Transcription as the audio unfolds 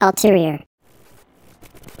Ulterior.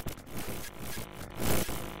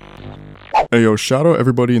 Hey yo, shout out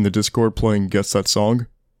everybody in the Discord playing Guess That Song,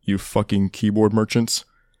 you fucking keyboard merchants.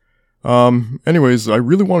 Anyways, I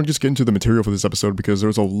really want to just get into the material for this episode because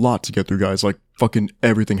there's a lot to get through, guys. Like, fucking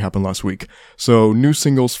everything happened last week. So, new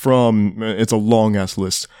singles from, it's a long ass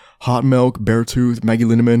list. Hot Milk, Beartooth, Maggie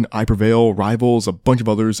Linneman, I Prevail, Rivals, a bunch of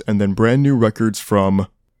others, and then brand new records from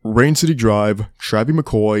Rain City Drive, Travie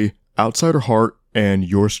McCoy, Outsider Heart, and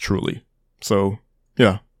yours truly. So,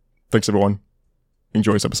 yeah. Thanks everyone.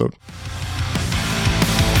 Enjoy this episode.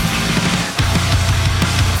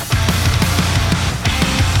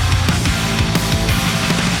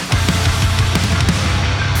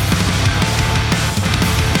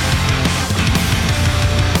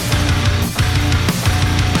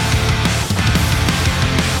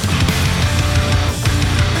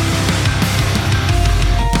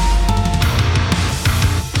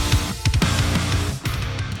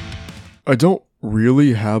 I don't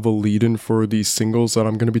really have a lead-in for these singles that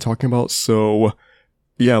I'm going to be talking about, so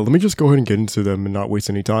yeah, let me just go ahead and get into them and not waste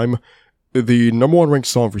any time. The number one ranked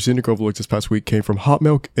song for Scenic Overlook this past week came from Hot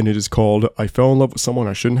Milk, and it is called I Fell in Love with Someone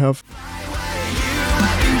I Shouldn't Have.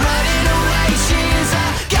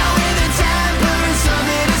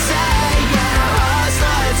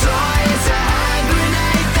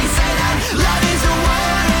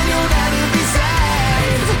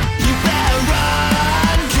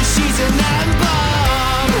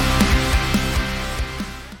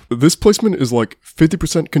 This placement is like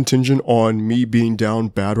 50% contingent on me being down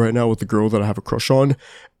bad right now with the girl that I have a crush on,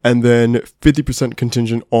 and then 50%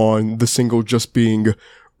 contingent on the single just being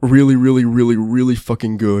really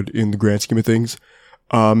fucking good in the grand scheme of things.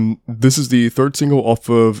 This is the third single off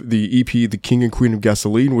of the EP The King and Queen of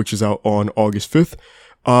Gasoline, which is out on August 5th.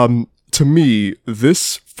 To me,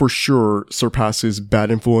 this for sure surpasses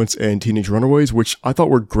Bad Influence and Teenage Runaways, which I thought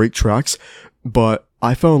were great tracks, but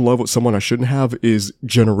I Fell in Love with Someone I Shouldn't Have is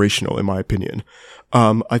generational in my opinion.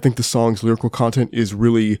 I think the song's lyrical content is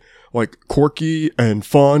really like quirky and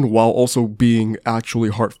fun while also being actually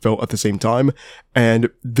heartfelt at the same time. And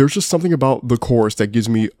there's just something about the chorus that gives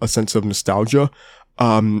me a sense of nostalgia.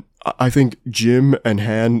 I think Jim and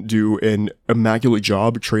Han do an immaculate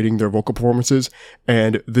job trading their vocal performances,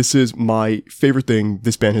 and this is my favorite thing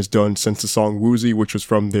this band has done since the song Woozy, which was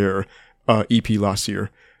from their EP last year.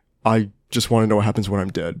 I just want to know what happens when I'm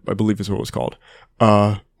dead, I believe is what it was called.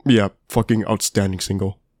 Yeah, fucking outstanding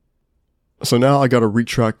single. So now I gotta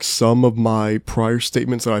retract some of my prior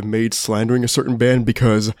statements that I've made slandering a certain band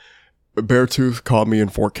because Beartooth caught me in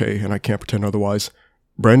 4K and I can't pretend otherwise.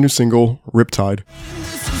 Brand new single, Riptide.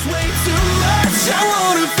 This is way too much. I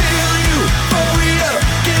wanna feel you for real.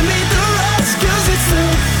 Give me the rush, 'cause it's the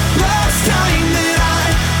last time that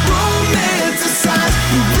I romanticize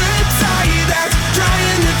Riptide that's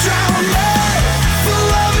trying to drown me.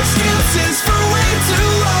 Full of excuses for way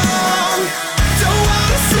too long. Don't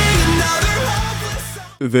wanna see another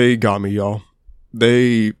hopeless. They got me, y'all.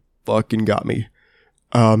 They fucking got me.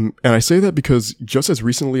 And I say that because just as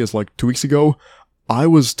recently as like 2 weeks ago, I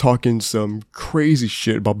was talking some crazy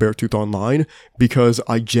shit about Beartooth online because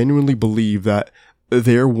I genuinely believe that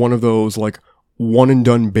they're one of those like one and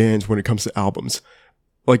done bands when it comes to albums.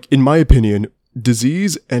 Like, in my opinion,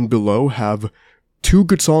 Disease and Below have 2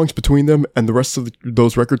 good songs between them and the rest of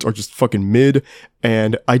those records are just fucking mid,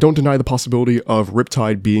 and I don't deny the possibility of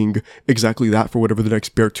Riptide being exactly that for whatever the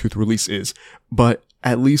next Beartooth release is, but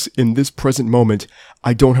at least in this present moment,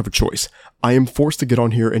 I don't have a choice. I am forced to get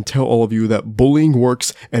on here and tell all of you that Bullying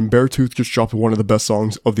works and Beartooth just dropped one of the best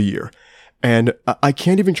songs of the year. And I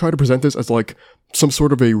can't even try to present this as like some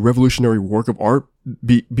sort of a revolutionary work of art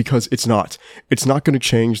because it's not. It's not going to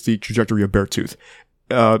change the trajectory of Beartooth.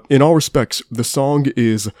 In all respects, the song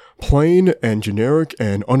is plain and generic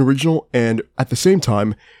and unoriginal, and at the same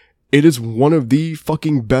time, it is one of the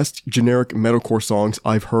fucking best generic metalcore songs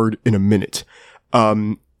I've heard in a minute.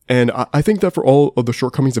 And I think that for all of the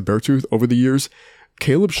shortcomings of Beartooth over the years,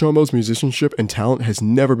 Caleb Shomo's musicianship and talent has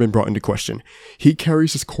never been brought into question. He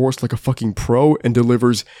carries his chorus like a fucking pro and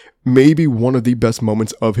delivers maybe one of the best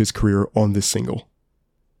moments of his career on this single.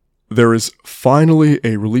 There is finally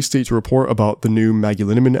a release date to report about the new Maggie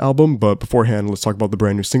Linneman album, but beforehand, let's talk about the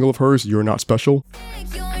brand new single of hers, You're Not Special.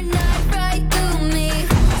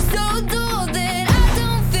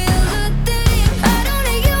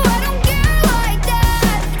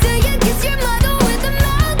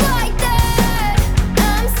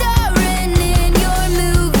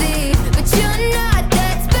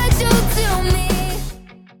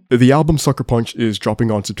 The album Sucker Punch is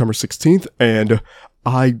dropping on September 16th, and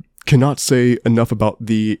I cannot say enough about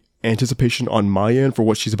the anticipation on my end for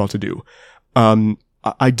what she's about to do.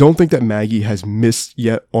 I don't think that Maggie has missed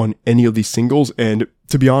yet on any of these singles, and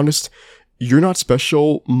to be honest, You're Not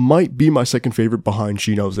Special might be my second favorite behind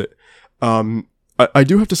She Knows It. I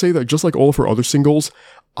do have to say that just like all of her other singles,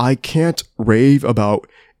 I can't rave about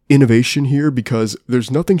innovation here because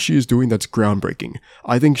there's nothing she is doing that's groundbreaking.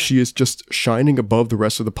 I think she is just shining above the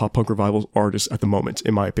rest of the pop punk revival artists at the moment,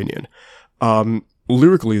 in my opinion.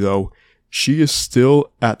 Lyrically though, she is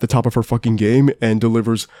still at the top of her fucking game and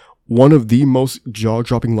delivers one of the most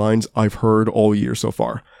jaw-dropping lines I've heard all year so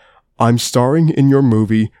far. I'm starring in your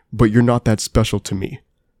movie, but you're not that special to me.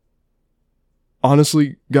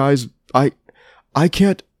 Honestly, guys, I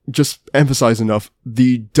can't just emphasize enough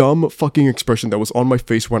the dumb fucking expression that was on my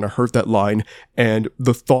face when I heard that line and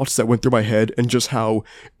the thoughts that went through my head and just how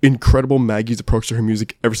incredible Maggie's approach to her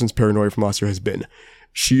music ever since Paranoia from last year has been.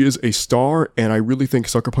 She is a star, and I really think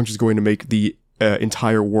Sucker Punch is going to make the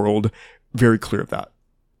entire world very clear of that.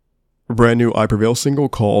 A brand new I Prevail single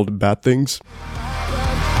called Bad Things.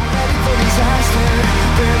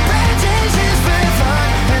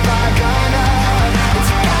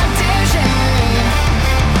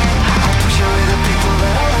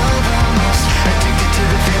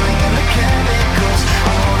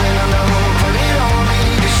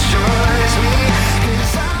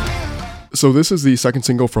 So this is the second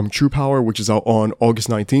single from True Power, which is out on August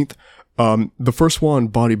 19th. The first one,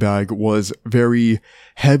 Body Bag, was very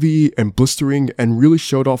heavy and blistering and really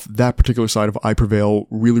showed off that particular side of I Prevail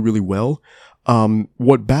really, really well.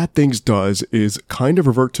 What Bad Things does is kind of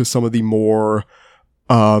revert to some of the more,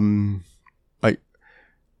 I'm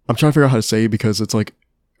trying to figure out how to say it because it's like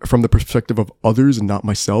from the perspective of others and not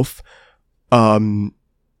myself.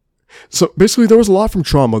 So basically there was a lot from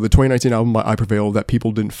Trauma, the 2019 album by I Prevail, that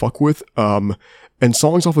people didn't fuck with. And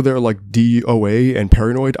songs off of there like DOA and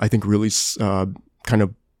Paranoid, I think really, kind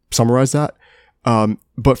of summarize that.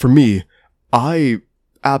 But for me, I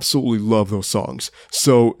absolutely love those songs.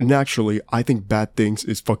 So naturally, I think Bad Things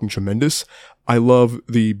is fucking tremendous. I love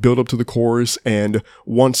the build up to the chorus, and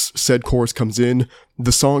once said chorus comes in,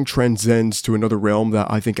 the song transcends to another realm that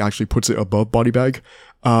I think actually puts it above Body Bag.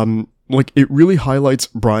 Like, it really highlights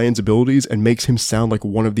Brian's abilities and makes him sound like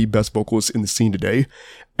one of the best vocalists in the scene today.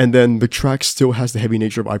 And then the track still has the heavy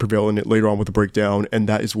nature of I Prevail in it later on with the breakdown, and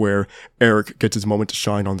that is where Eric gets his moment to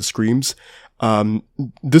shine on the screams.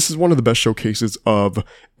 This is one of the best showcases of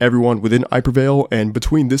everyone within I Prevail, and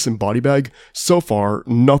between this and Body Bag, so far,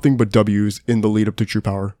 nothing but W's in the lead up to True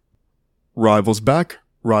Power. Rivals back.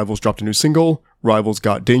 Rivals dropped a new single. Rivals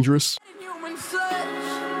got Dangerous.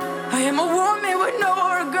 I am a woman with no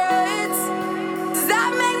regrets. Does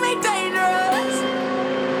that make me dangerous?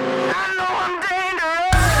 I know I'm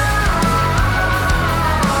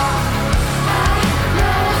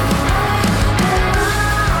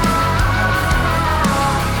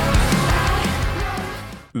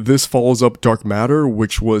dangerous. This follows up Dark Matter,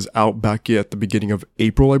 which was out back at the beginning of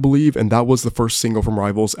April, I believe, and that was the first single from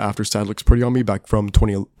Rivals after Sad Looks Pretty on Me back from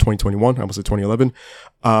 2021, I almost said 2011.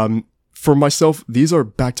 For myself, these are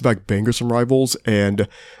back-to-back bangers from Rivals, and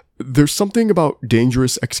there's something about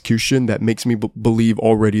Dangerous execution that makes me believe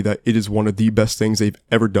already that it is one of the best things they've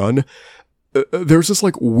ever done. There's this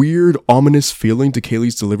like weird, ominous feeling to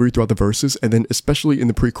Kaylee's delivery throughout the verses, and then especially in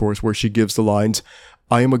the pre-chorus where she gives the lines,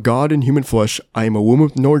 I am a god in human flesh, I am a woman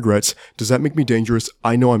with no regrets, does that make me dangerous?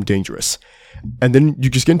 I know I'm dangerous. And then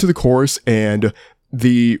you just get into the chorus, and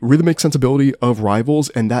the rhythmic sensibility of Rivals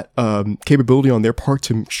and that capability on their part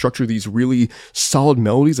to structure these really solid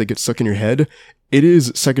melodies that get stuck in your head, it is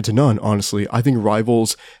second to none, honestly. I think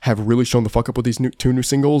Rivals have really shown the fuck up with these two new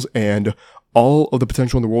singles, and all of the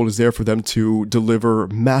potential in the world is there for them to deliver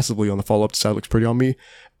massively on the follow-up to Sad Looks Pretty on Me.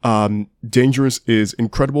 Dangerous is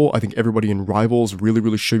incredible. I think everybody in Rivals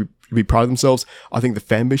really should be proud of themselves. I think the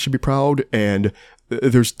fan base should be proud, and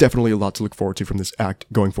there's definitely a lot to look forward to from this act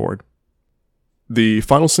going forward. The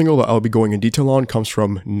final single that I'll be going in detail on comes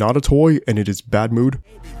from Not a Toy, and it is Bad Mood.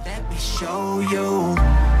 Let me show you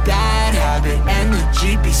bad habit,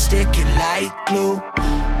 energy be sticking like glue.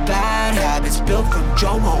 Bad habits built from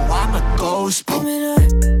Jomo, I'm a ghost. I'm in a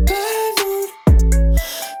bad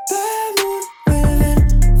mood,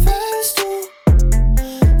 living fast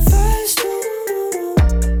mood.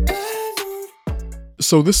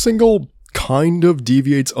 So this single kind of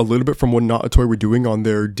deviates a little bit from what Not a Toy were doing on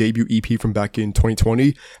their debut EP from back in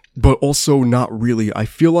 2020, but also not really. I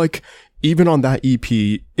feel like even on that EP,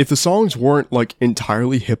 if the songs weren't like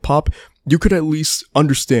entirely hip hop, you could at least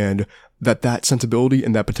understand that that sensibility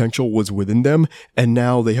and that potential was within them, and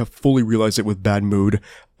now they have fully realized it with Bad Mood.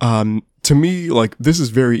 to me, like, this is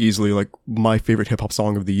very easily, like, my favorite hip-hop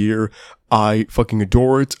song of the year. I fucking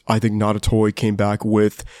adore it. I think Not a Toy came back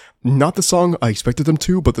with not the song I expected them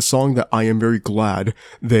to, but the song that I am very glad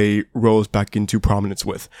they rose back into prominence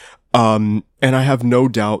with. And I have no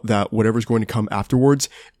doubt that whatever's going to come afterwards,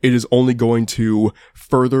 it is only going to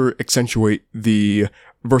further accentuate the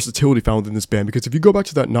versatility found in this band. Because if you go back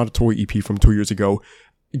to that Not a Toy EP from 2 years ago,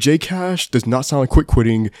 J Cash does not sound like Quit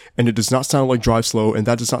Quitting, and it does not sound like Drive Slow, and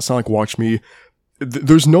that does not sound like Watch Me.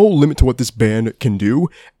 There's no limit to what this band can do,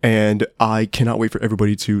 and I cannot wait for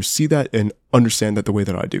everybody to see that and understand that the way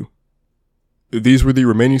that I do. These were the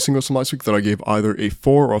remaining singles from last week that I gave either a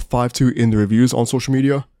 4 or a 5 to in the reviews on social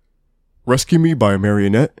media. Rescue Me by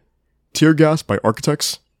Marionette, Tear Gas by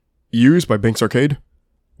Architects, Years by Banks Arcade,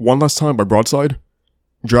 One Last Time by Broadside,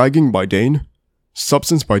 Dragging by Dane,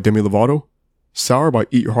 Substance by Demi Lovato, Sour by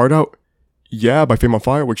Eat Your Heart Out, Yeah by Fame on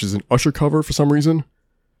Fire, which is an Usher cover for some reason.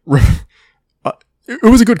 It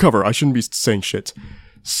was a good cover, I shouldn't be saying shit.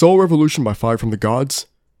 Soul Revolution by Fire from the Gods,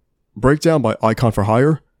 Breakdown by Icon for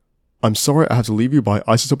Hire, I'm Sorry I Have to Leave You by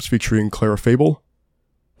Isotopes featuring Clara Fable,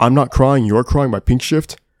 I'm Not Crying, You're Crying by Pink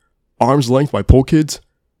Shift, Arm's Length by Pole Kids,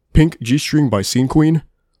 Pink G-String by Scene Queen,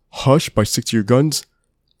 Hush by Stick to Your Guns,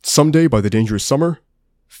 Someday by The Dangerous Summer,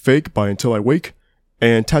 Fake by Until I Wake,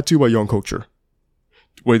 and Tattoo by Young Culture.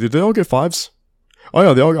 Wait, did they all get 5s? Oh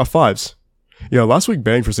yeah, they all got 5s. Yeah, last week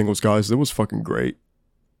banged for singles, guys. It was fucking great.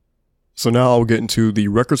 So now I'll get into the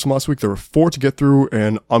records from last week. There were 4 to get through,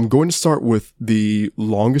 and I'm going to start with the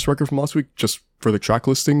longest record from last week, just for the track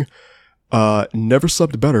listing. Never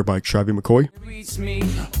Slept Better by Travie McCoy. Reach me,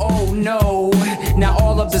 oh no. Now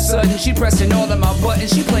all of a sudden she pressing all of my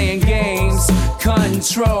buttons, she playing games.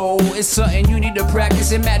 Control is something you need to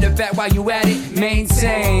practice. And matter of fact, while you at it,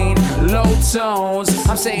 maintain low tones.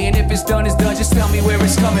 I'm saying if it's done, just tell me where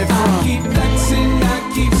it's coming from. I keep flexing,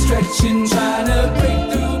 I keep stretching, trying to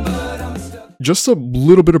break through, but I'm stuck. Just a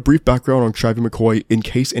little bit of brief background on Travie McCoy in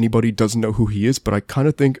case anybody doesn't know who he is, but I kind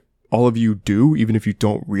of think all of you do, even if you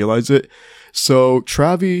don't realize it. So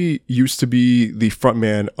Travie used to be the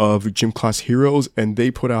frontman of Gym Class Heroes, and they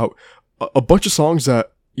put out a bunch of songs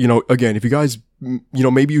that, you know, again, if you guys, you know,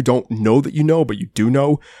 maybe you don't know that you know, but you do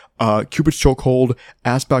know, Cupid's Chokehold,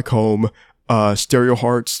 Ass Back Home, Stereo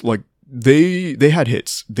Hearts, like, they had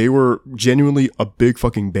hits. They were genuinely a big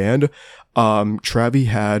fucking band. Travie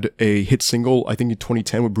had a hit single, I think in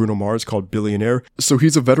 2010 with Bruno Mars called Billionaire. So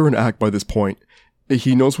he's a veteran act by this point.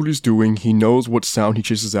 He knows what he's doing, he knows what sound he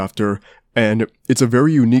chases after, and it's a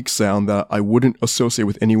very unique sound that I wouldn't associate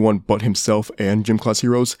with anyone but himself and Gym Class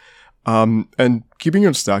Heroes. And keeping it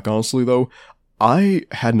in stack, honestly though, I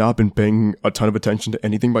had not been paying a ton of attention to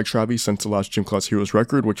anything by Travie since the last Gym Class Heroes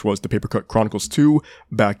record, which was the Papercut Chronicles 2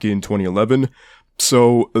 back in 2011.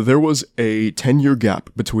 So there was a 10-year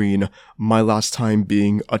gap between my last time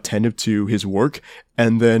being attentive to his work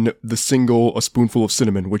and then the single A Spoonful of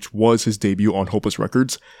Cinnamon, which was his debut on Hopeless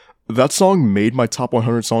Records. That song made my top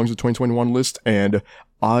 100 songs of 2021 list, and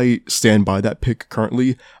I stand by that pick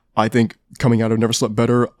currently. I think coming out of Never Slept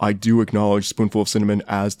Better, I do acknowledge Spoonful of Cinnamon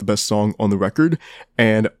as the best song on the record,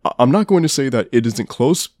 and I'm not going to say that it isn't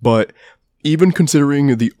close, but even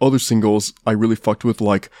considering the other singles I really fucked with,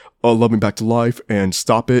 like Love Me Back to Life and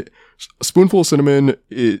Stop It, Spoonful of Cinnamon,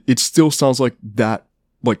 it still sounds like that,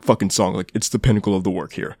 like, fucking song. Like, it's the pinnacle of the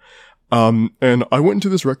work here. And I went into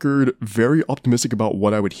this record very optimistic about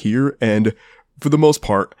what I would hear, and for the most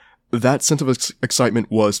part, that sense of excitement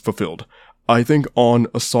was fulfilled. I think on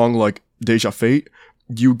a song like Deja Fate,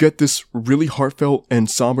 you get this really heartfelt and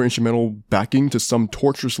somber instrumental backing to some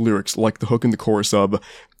torturous lyrics, like the hook in the chorus of,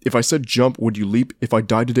 if I said jump, would you leap? If I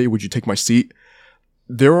died today, would you take my seat?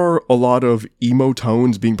 There are a lot of emo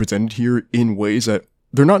tones being presented here in ways that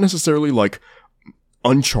they're not necessarily like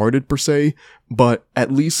uncharted per se, but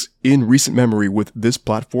at least in recent memory with this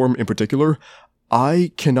platform in particular,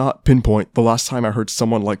 I cannot pinpoint the last time I heard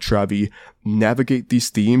someone like Travie navigate these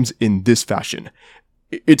themes in this fashion.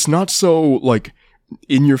 It's not so, like,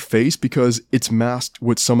 in your face because it's masked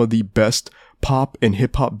with some of the best pop and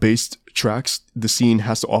hip-hop based tracks the scene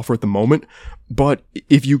has to offer at the moment, but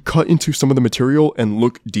if you cut into some of the material and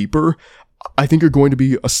look deeper, I think you're going to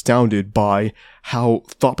be astounded by how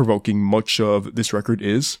thought-provoking much of this record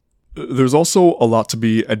is. There's also a lot to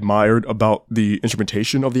be admired about the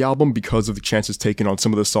instrumentation of the album because of the chances taken on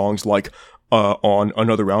some of the songs, like on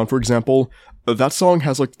Another Round, for example. That song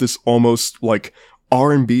has like this almost like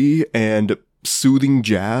R&B and soothing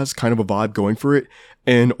jazz kind of a vibe going for it,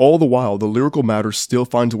 and all the while the lyrical matter still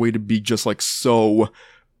finds a way to be just like so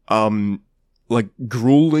like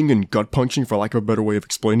grueling and gut punching, for lack of a better way of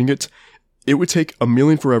explaining it. It would take a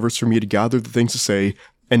million forevers for me to gather the things to say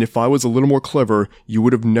and if I was a little more clever, you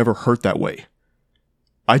would have never hurt that way.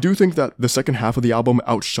 I do think that the second half of the album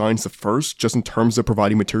outshines the first, just in terms of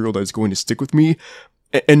providing material that is going to stick with me,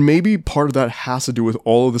 and maybe part of that has to do with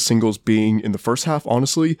all of the singles being in the first half,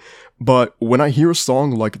 honestly, but when I hear a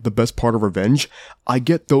song like The Best Part of Revenge, I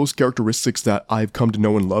get those characteristics that I've come to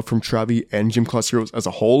know and love from Travie and Gym Class Heroes as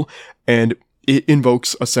a whole, and it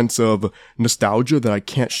invokes a sense of nostalgia that I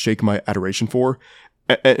can't shake my adoration for.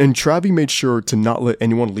 And Travie made sure to not let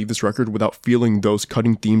anyone leave this record without feeling those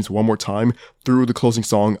cutting themes one more time through the closing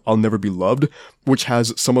song, I'll Never Be Loved, which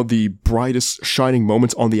has some of the brightest shining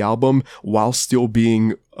moments on the album while still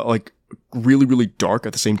being, like, really, really dark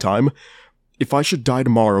at the same time. If I should die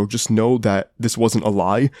tomorrow, just know that this wasn't a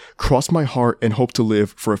lie. Cross my heart and hope to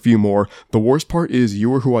live for a few more. The worst part is you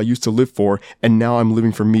were who I used to live for, and now I'm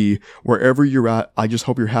living for me. Wherever you're at, I just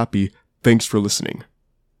hope you're happy. Thanks for listening.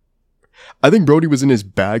 I think Brody was in his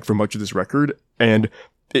bag for much of this record, and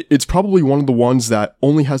it's probably one of the ones that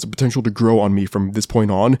only has the potential to grow on me from this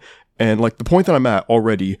point on. And like the point that I'm at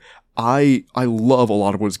already, I love a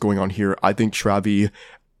lot of what's going on here. I think Travie,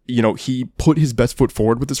 you know, he put his best foot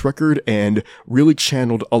forward with this record and really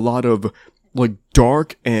channeled a lot of like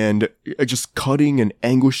dark and just cutting and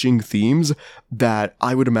anguishing themes that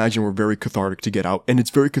I would imagine were very cathartic to get out. And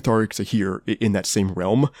it's very cathartic to hear in that same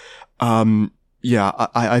realm. Yeah,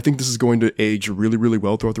 I think this is going to age really, really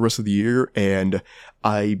well throughout the rest of the year, and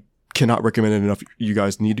I cannot recommend it enough. You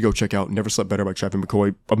guys need to go check out Never Slept Better by Travie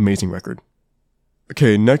McCoy. Amazing record.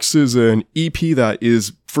 Okay, next is an EP that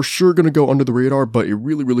is for sure going to go under the radar, but it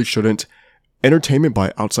really, really shouldn't. Entertainment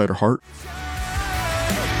by Outsider Heart.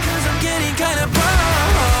 Cause I'm getting kinda bored.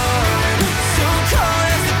 So cold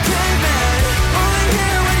as the pavement. Only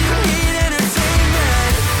here when you need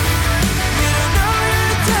entertainment. We don't know your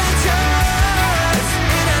intentions,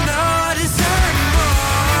 and I know I deserve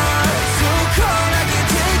more. So cold I can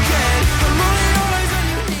take it. I'm only always when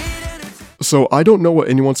you need entertainment. So I don't know what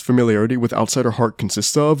anyone's familiarity with Outsider Heart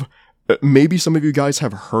consists of. Maybe some of you guys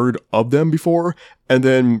have heard of them before, and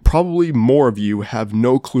then probably more of you have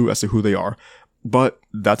no clue as to who they are. But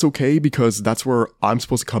that's okay, because that's where I'm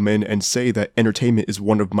supposed to come in and say that Entertainment is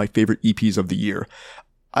one of my favorite EPs of the year.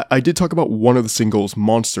 I did talk about one of the singles,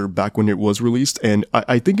 Monster, back when it was released, and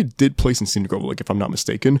I think it did place in Scene Grove, like if I'm not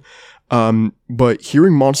mistaken. But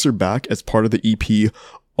hearing Monster back as part of the EP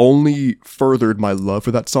only furthered my love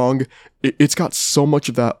for that song. It's got so much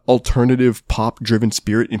of that alternative pop-driven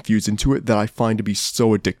spirit infused into it that I find to be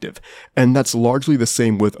so addictive. And that's largely the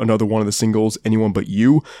same with another one of the singles, Anyone But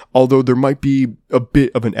You, although there might be a bit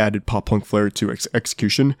of an added pop-punk flair to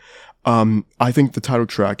execution. I think the title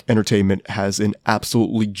track, Entertainment, has an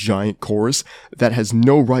absolutely giant chorus that has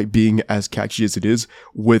no right being as catchy as it is,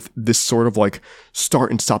 with this sort of like start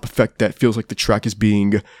and stop effect that feels like the track is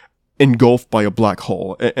being engulfed by a black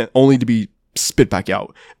hole, and only to be spit back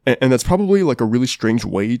out. And that's probably like a really strange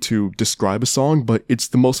way to describe a song, but it's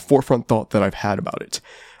the most forefront thought that I've had about it.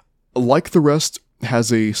 Like the rest,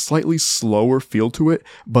 has a slightly slower feel to it,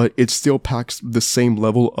 but it still packs the same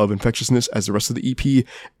level of infectiousness as the rest of the EP,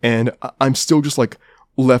 and I'm still just like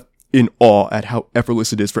left in awe at how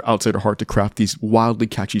effortless it is for Outsider Heart to craft these wildly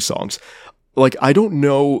catchy songs. Like, I don't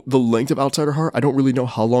know the length of Outsider Heart. I don't really know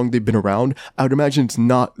how long they've been around. I would imagine it's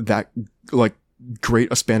not that, like,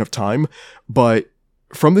 great a span of time. But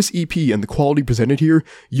from this EP and the quality presented here,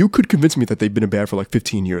 you could convince me that they've been a band for like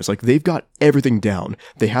 15 years. Like, they've got everything down.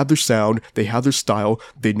 They have their sound, they have their style,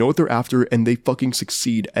 they know what they're after, and they fucking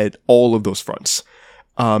succeed at all of those fronts.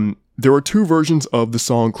 There are two versions of the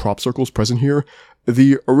song Crop Circles present here.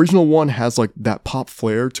 The original one has like that pop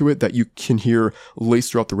flair to it that you can hear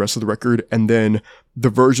laced throughout the rest of the record, and then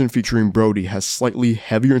the version featuring Brody has slightly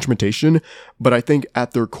heavier instrumentation, but I think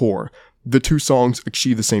at their core, the two songs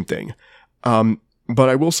achieve the same thing. But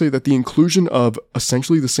I will say that the inclusion of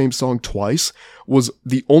essentially the same song twice was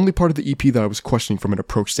the only part of the EP that I was questioning from an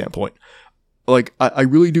approach standpoint. Like, I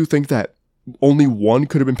really do think that only one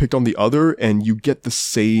could have been picked on the other, and you get the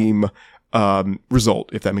same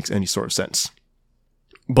result, if that makes any sort of sense.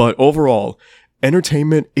 But overall,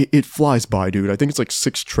 Entertainment, it flies by, dude. I think it's like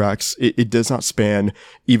 6 tracks. It does not span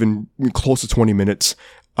even close to 20 minutes.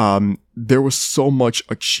 There was so much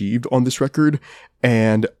achieved on this record,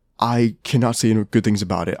 and I cannot say any good things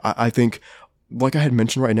about it. I think, like I had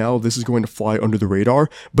mentioned right now, this is going to fly under the radar,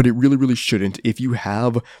 but it really, really shouldn't. If you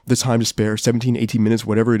have the time to spare, 17, 18 minutes,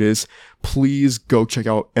 whatever it is, please go check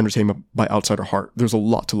out Entertainment by Outsider Heart. There's a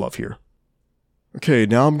lot to love here. Okay,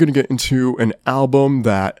 now I'm going to get into an album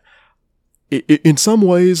that, in some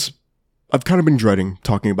ways, I've kind of been dreading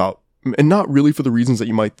talking about. And not really for the reasons that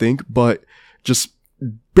you might think, but just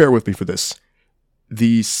bear with me for this.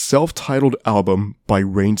 the self-titled album by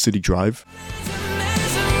Rain City Drive.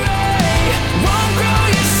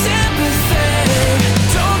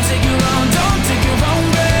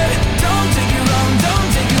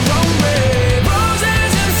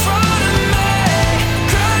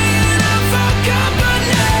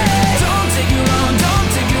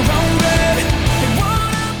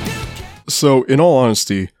 So, in all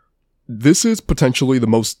honesty, this is potentially the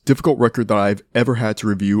most difficult record that I've ever had to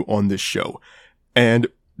review on this show. And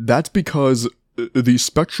that's because the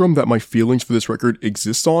spectrum that my feelings for this record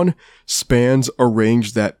exist on spans a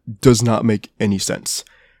range that does not make any sense.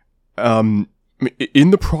 In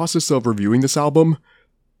the process of reviewing this album,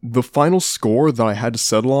 the final score that I had to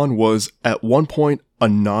settle on was at one point a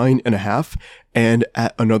 9.5, and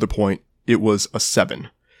at another point it was a 7.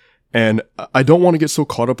 And I don't want to get so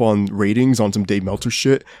caught up on ratings on some Dave Meltzer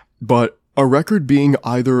shit, but a record being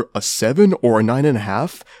either a 7 or a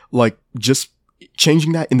 9.5, like just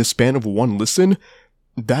changing that in the span of one listen,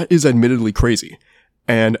 that is admittedly crazy.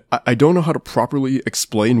 And I don't know how to properly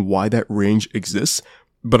explain why that range exists,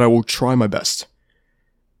 but I will try my best.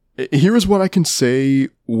 Here is what I can say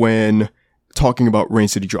when talking about Rain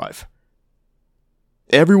City Drive.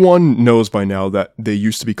 Everyone knows by now that they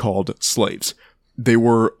used to be called Slaves. They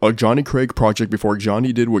were a Johnny Craig project before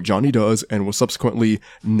Johnny did what Johnny does and was subsequently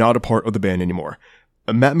not a part of the band anymore.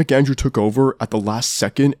 Matt McAndrew took over at the last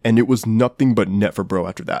second, and it was nothing but net for bro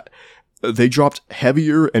after that. They dropped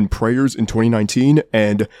Heavier and Prayers in 2019,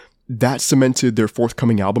 and that cemented their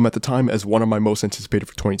forthcoming album at the time as one of my most anticipated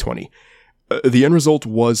for 2020. The end result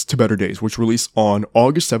was To Better Days, which released on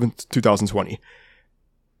August 7th, 2020.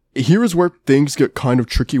 Here is where things get kind of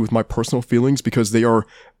tricky with my personal feelings because they are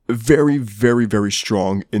very, very, very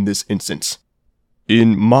strong in this instance.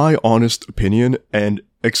 In my honest opinion, and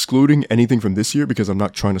excluding anything from this year because I'm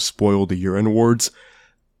not trying to spoil the year-end awards,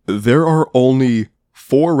 there are only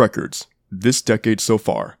 4 records this decade so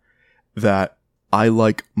far that I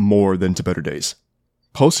like more than To Better Days.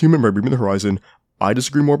 Posthuman by Bring Me the Horizon, I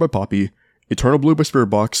Disagree More by Poppy, Eternal Blue by Spirit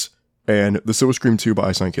Box, and The Silver Scream 2 by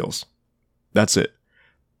Ice Nine Kills. That's it.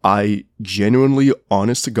 I genuinely,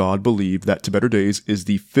 honest to God, believe that To Better Days is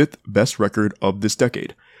the 5th best record of this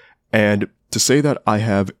decade. And to say that I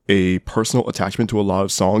have a personal attachment to a lot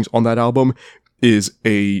of songs on that album is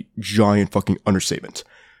a giant fucking understatement.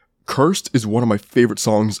 Cursed is one of my favorite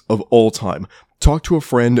songs of all time. Talk to a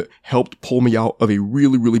Friend helped pull me out of a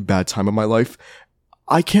really, really bad time in my life.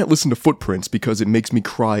 I can't listen to Footprints because it makes me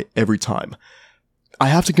cry every time. I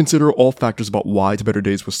have to consider all factors about why To Better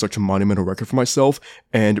Days was such a monumental record for myself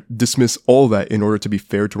and dismiss all that in order to be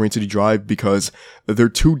fair to Rain City Drive because they're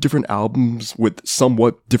 2 different albums with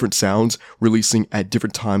somewhat different sounds releasing at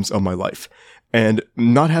different times of my life. And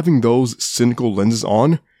not having those cynical lenses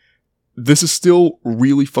on, this is still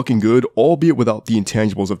really fucking good, albeit without the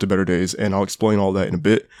intangibles of To Better Days, and I'll explain all that in a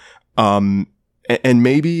bit. And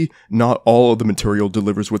maybe not all of the material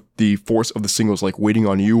delivers with the force of the singles like Waiting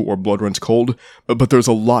on You or Blood Runs Cold, but there's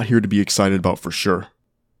a lot here to be excited about for sure.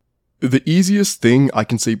 The easiest thing I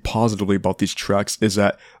can say positively about these tracks is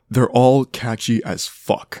that they're all catchy as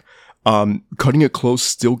fuck. Cutting It Close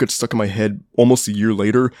still gets stuck in my head almost a year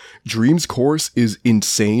later. Dreams chorus is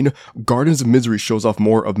insane. Gardens of Misery shows off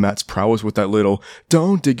more of Matt's prowess with that little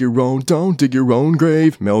don't dig your own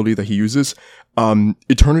grave melody that he uses.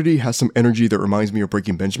 Eternity has some energy that reminds me of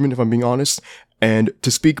Breaking Benjamin, if I'm being honest. And to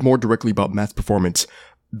speak more directly about Matt's performance,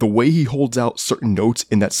 the way he holds out certain notes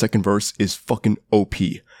in that second verse is fucking OP.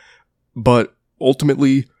 But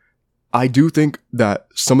ultimately, I do think that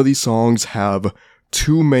some of these songs have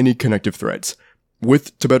too many connective threads.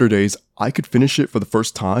 With To Better Days, I could finish it for the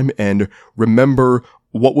first time and remember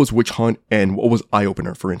what was Witch Hunt and what was Eye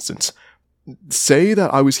Opener, for instance. Say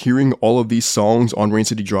that I was hearing all of these songs on Rain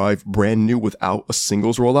City Drive brand new without a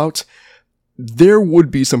singles rollout, there would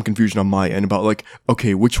be some confusion on my end about like,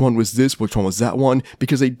 okay, which one was this, which one was that one,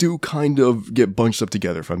 because they do kind of get bunched up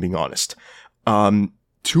together, if I'm being honest.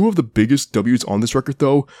 2 of the biggest W's on this record,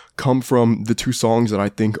 though, come from the 2 songs that I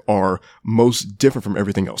think are most different from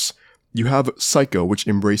everything else. You have Psycho, which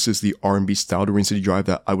embraces the R&B style to Rain City Drive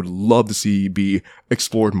that I would love to see be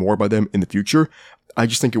explored more by them in the future. I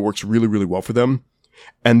just think it works really, really well for them.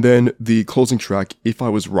 And then the closing track, If I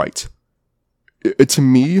Was Right. To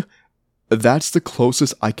me, that's the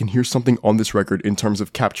closest I can hear something on this record in terms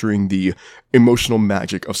of capturing the emotional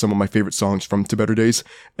magic of some of my favorite songs from To Better Days.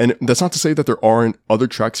 And that's not to say that there aren't other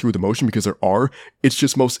tracks here with emotion, because there are. It's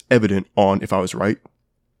just most evident on If I Was Right.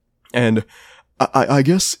 And I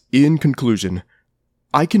guess in conclusion,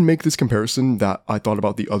 I can make this comparison that I thought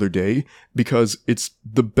about the other day because it's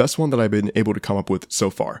the best one that I've been able to come up with so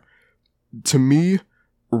far. To me,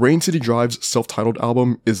 Rain City Drive's self-titled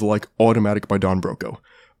album is like Automatic by Don Broco.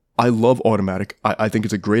 I love Automatic. I think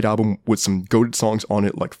it's a great album with some goated songs on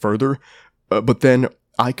it like Further. But then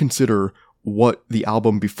I consider what the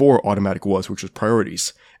album before Automatic was, which was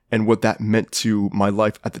Priorities, and what that meant to my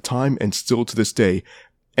life at the time and still to this day.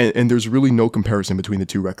 And there's really no comparison between the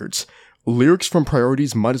two records. Lyrics from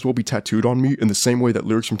Priorities might as well be tattooed on me in the same way that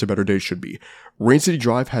lyrics from To Better Days should be. Rain City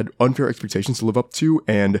Drive had unfair expectations to live up to,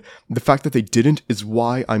 and the fact that they didn't is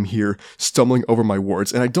why I'm here stumbling over my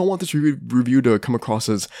words. And I don't want this review to come across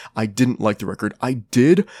as I didn't like the record. I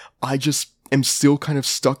did. I just am still kind of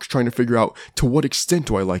stuck trying to figure out to what extent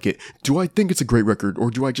do I like it? Do I think it's a great record,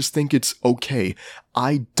 or do I just think it's okay?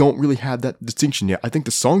 I don't really have that distinction yet. I think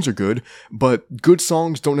the songs are good, but good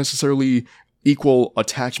songs don't necessarily equal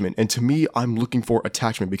attachment. And to me, I'm looking for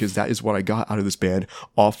attachment because that is what I got out of this band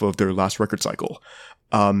off of their last record cycle.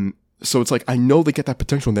 So it's like, I know they get that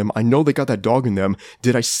potential in them. I know they got that dog in them.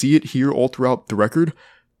 Did I see it here all throughout the record?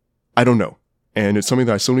 I don't know. And it's something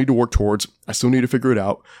that I still need to work towards. I still need to figure it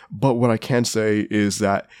out. But what I can say is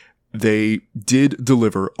that they did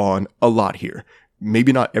deliver on a lot here.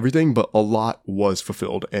 Maybe not everything, but a lot was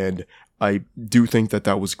fulfilled. And I do think that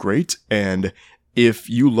that was great. And if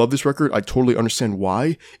you love this record, I totally understand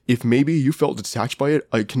why. If maybe you felt detached by it,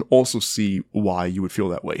 I can also see why you would feel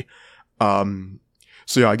that way.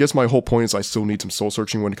 So yeah, I guess my whole point is I still need some soul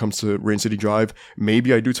searching when it comes to Rain City Drive.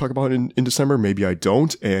 Maybe I do talk about it in December, maybe I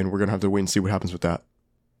don't, and we're gonna have to wait and see what happens with that.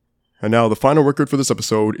 And now the final record for this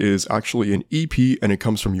episode is actually an EP, and it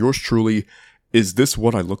comes from yours truly. Is This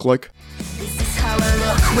What I Look Like? Is this how I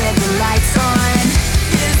look with the lights on?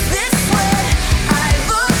 Is this what I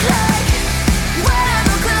look like? What I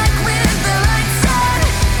look like with the lights on?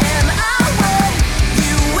 Am I what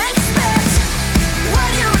you expect?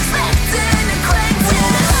 What you expecting to crank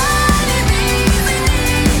with honeybees and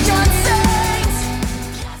neon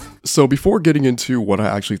signs? So before getting into what I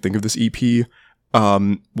actually think of this EP,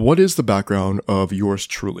 what is the background of yours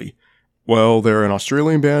truly? Well, they're an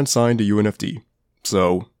Australian band signed to UNFD.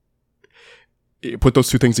 So, put those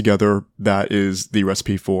two things together, that is the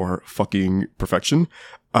recipe for fucking perfection.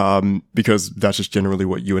 Because that's just generally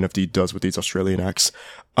what UNFD does with these Australian acts.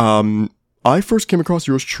 I first came across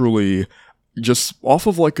yours truly just off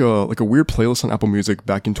of like a weird playlist on Apple Music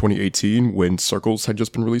back in 2018 when Circles had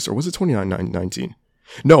just been released, or was it 2019?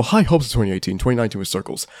 No, High Hopes of 2018. 2019 was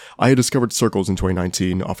Circles. I had discovered Circles in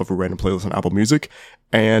 2019 off of a random playlist on Apple Music,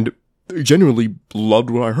 and genuinely loved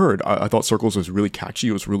what I heard. I thought Circles was really catchy.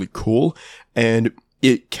 It was really cool, and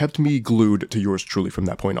it kept me glued to yours truly from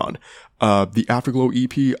that point on. The Afterglow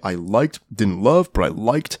EP I liked, didn't love, but I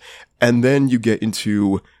liked, and then you get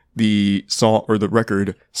into the song or the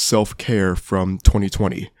record Self-Care from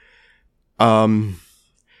 2020.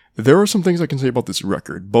 There are some things I can say about this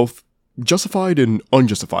record, both justified and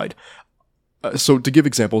unjustified. So to give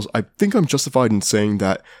examples, I think I'm justified in saying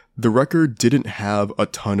that the record didn't have a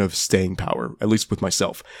ton of staying power, at least with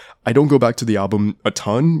myself. I don't go back to the album a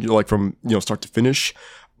ton, like from, start to finish,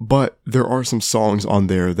 but there are some songs on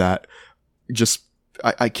there that just,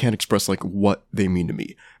 I can't express like what they mean to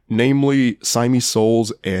me. Namely, Siamese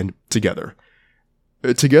Souls and Together.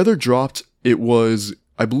 Together dropped, it was,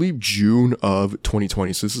 I believe, June of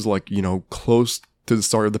 2020. So this is like, close to the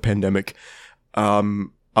start of the pandemic. I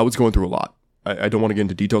was going through a lot. I don't want to get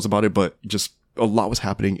into details about it, but just a lot was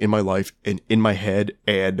happening in my life and in my head,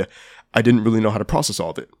 and I didn't really know how to process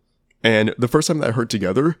all of it. And the first time that I heard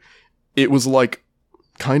Together, it was like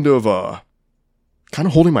kind of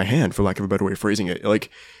holding my hand, for lack of a better way of phrasing it.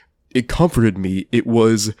 Like, it comforted me. It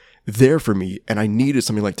was there for me, and I needed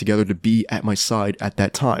something like Together to be at my side at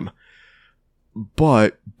that time.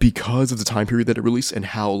 But because of the time period that it released and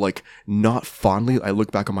how like not fondly I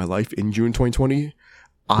look back on my life in June 2020,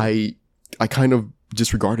 I kind of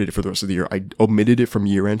disregarded it for the rest of the year. I omitted it from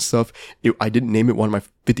year-end stuff. I didn't name it one of my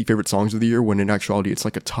 50 favorite songs of the year, when in actuality it's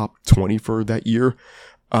like a top 20 for that year.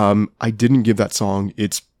 I didn't give that song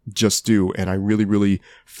its just due, and I really, really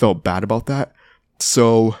felt bad about that.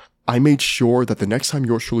 So I made sure that the next time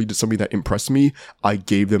yours truly did something that impressed me, I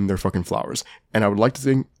gave them their fucking flowers. And I would like to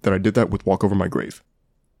think that I did that with Walk Over My Grave.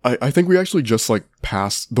 I think we actually just like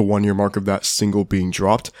passed the 1 year mark of that single being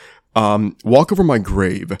dropped. Walk Over My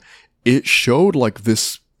Grave, it showed like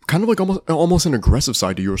this kind of like almost an aggressive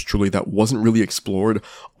side to yours truly that wasn't really explored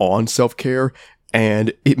on Self-Care,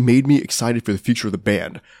 and it made me excited for the future of the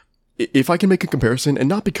band. If I can make a comparison, and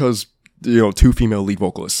not because, two female lead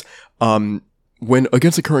vocalists, when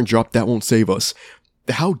Against the Current dropped That Won't Save Us,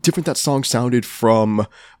 how different that song sounded from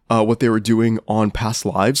what they were doing on Past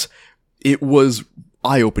Lives, it was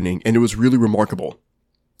eye-opening, and it was really remarkable.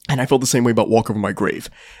 And I felt the same way about Walk Over My Grave.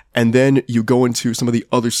 And then you go into some of the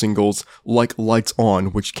other singles like Lights On,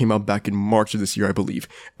 which came out back in March of this year, I believe.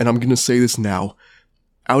 And I'm going to say this now.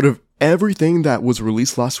 Out of everything that was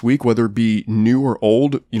released last week, whether it be new or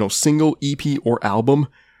old, single, EP, or album,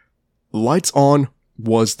 Lights On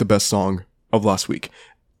was the best song of last week.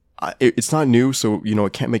 It's not new, so,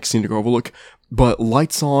 it can't make Scenic Overlook, but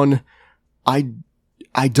Lights On,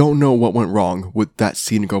 I don't know what went wrong with that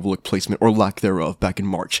Scenic Overlook placement or lack thereof back in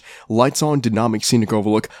March. Lights On did not make Scenic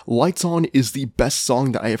Overlook. Lights On is the best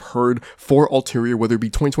song that I have heard for Ulterior, whether it be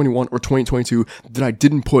 2021 or 2022, that I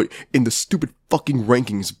didn't put in the stupid fucking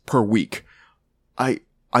rankings per week. I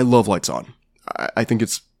love Lights On. I think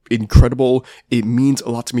it's incredible. It means a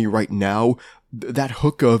lot to me right now. That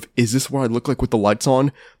hook of, is this what I look like with the lights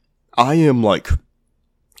on? I am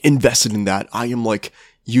invested in that. I am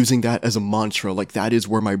using that as a mantra. That is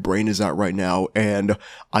where my brain is at right now. And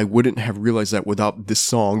I wouldn't have realized that without this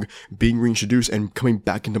song being reintroduced and coming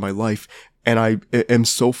back into my life. And I am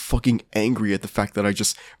so fucking angry at the fact that I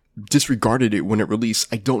just disregarded it when it released.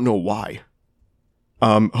 I don't know why.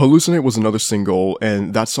 Hallucinate was another single,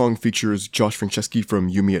 and that song features Josh Franceschi from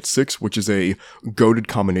You Me at 6, which is a goated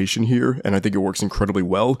combination here, and I think it works incredibly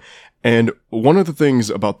well. And one of the things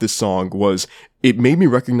about this song was it made me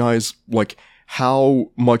recognize, how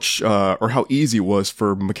much, or how easy it was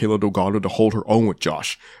for Michaela Delgado to hold her own with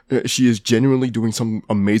Josh. She is genuinely doing some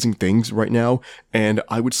amazing things right now, and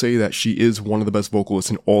I would say that she is one of the best vocalists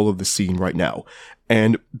in all of the scene right now.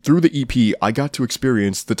 And through the EP, I got to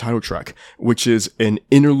experience the title track, which is an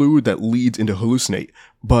interlude that leads into Hallucinate.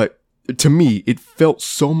 But to me, it felt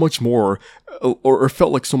so much more, or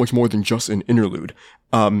felt like so much more than just an interlude.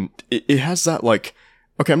 It has that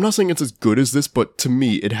okay, I'm not saying it's as good as this, but to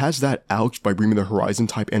me, it has that ouch by Bring Me the Horizon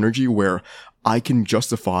type energy where I can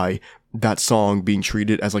justify that song being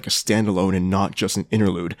treated as a standalone and not just an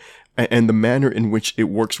interlude. And the manner in which it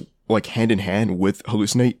works hand in hand with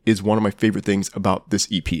Hallucinate is one of my favorite things about this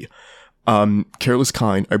EP. Careless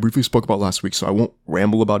Kind, I briefly spoke about last week, so I won't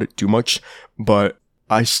ramble about it too much, but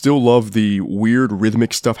I still love the weird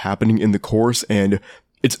rhythmic stuff happening in the chorus, and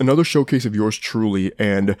it's another showcase of yours truly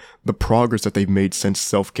and the progress that they've made since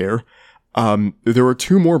Self-Care. There are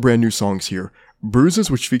two more brand new songs here. Bruises,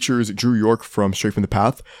 which features Drew York from Straight From The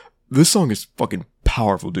Path. This song is fucking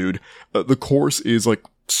powerful, dude. The chorus is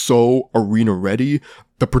so arena ready.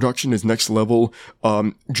 The production is next level.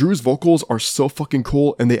 Drew's vocals are so fucking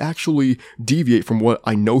cool, and they actually deviate from what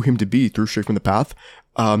I know him to be through Straight From The Path.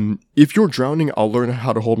 If You're Drowning, I'll Learn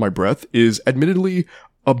How to Hold My Breath is admittedly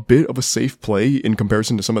a bit of a safe play in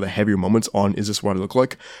comparison to some of the heavier moments on Is This What I Look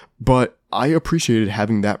Like, but I appreciated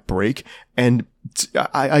having that break, and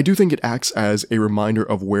I do think it acts as a reminder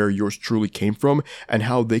of where yours truly came from and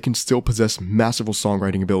how they can still possess masterful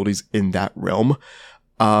songwriting abilities in that realm.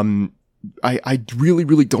 I really,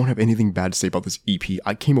 really don't have anything bad to say about this EP.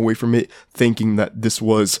 I came away from it thinking that this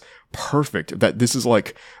was perfect, that this is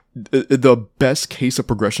the best case of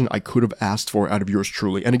progression I could have asked for out of yours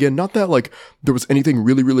truly. And again, not that there was anything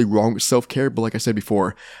really, really wrong with Self-Care, but like I said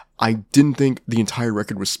before, I didn't think the entire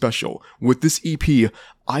record was special. With this EP,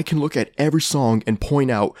 I can look at every song and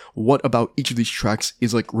point out what about each of these tracks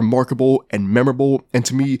is remarkable and memorable, and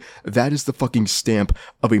to me, that is the fucking stamp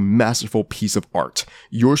of a masterful piece of art.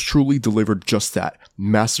 Yours truly delivered just that,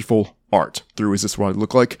 masterful art through Is This What I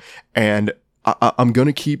Look Like, and I'm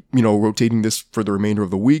gonna keep, rotating this for the remainder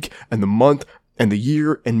of the week and the month and the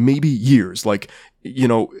year and maybe years.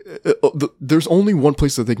 There's only one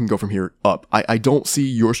place that they can go from here, up. I don't see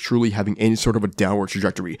yours truly having any sort of a downward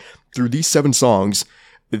trajectory. Through these 7 songs,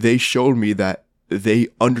 they showed me that they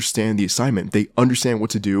understand the assignment. They understand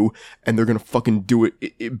what to do, and they're gonna fucking do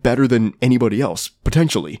it better than anybody else,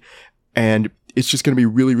 potentially. And it's just gonna be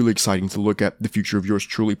really, really exciting to look at the future of yours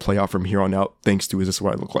truly play out from here on out, thanks to Is This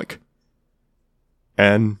What I Look Like?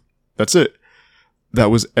 And that's it. That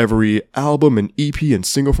was every album and EP and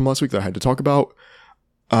single from last week that I had to talk about.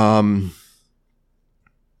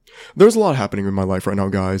 There's a lot happening in my life right now,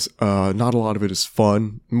 guys. Not a lot of it is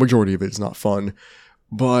fun. Majority of it is not fun.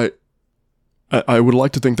 But I would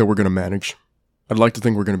like to think that we're going to manage. I'd like to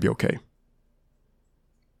think we're going to be okay.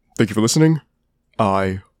 Thank you for listening.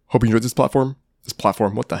 I hope you enjoyed this platform.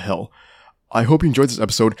 What the hell? I hope you enjoyed this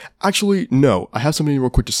episode. Actually, no. I have something real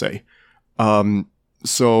quick to say.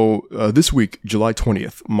 So this week, July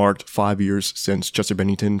 20th, marked 5 years since Chester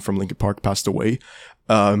Bennington from Linkin Park passed away.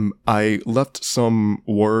 I left some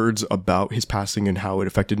words about his passing and how it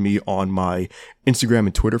affected me on my Instagram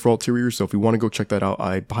and Twitter for Ulterior. So if you want to go check that out,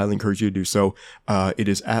 I highly encourage you to do so. It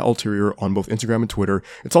is at Ulterior on both Instagram and Twitter.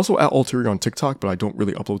 It's also at Ulterior on TikTok, but I don't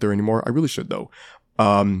really upload there anymore. I really should though.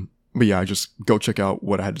 But yeah, just go check out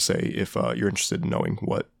what I had to say if you're interested in knowing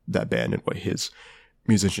what that band and what his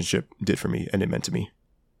musicianship did for me and it meant to me.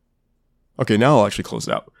 Okay, now I'll actually close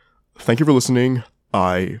it out. Thank you for listening.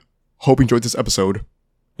 I hope you enjoyed this episode.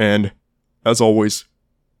 And as always,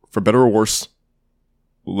 for better or worse,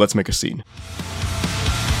 let's make a scene.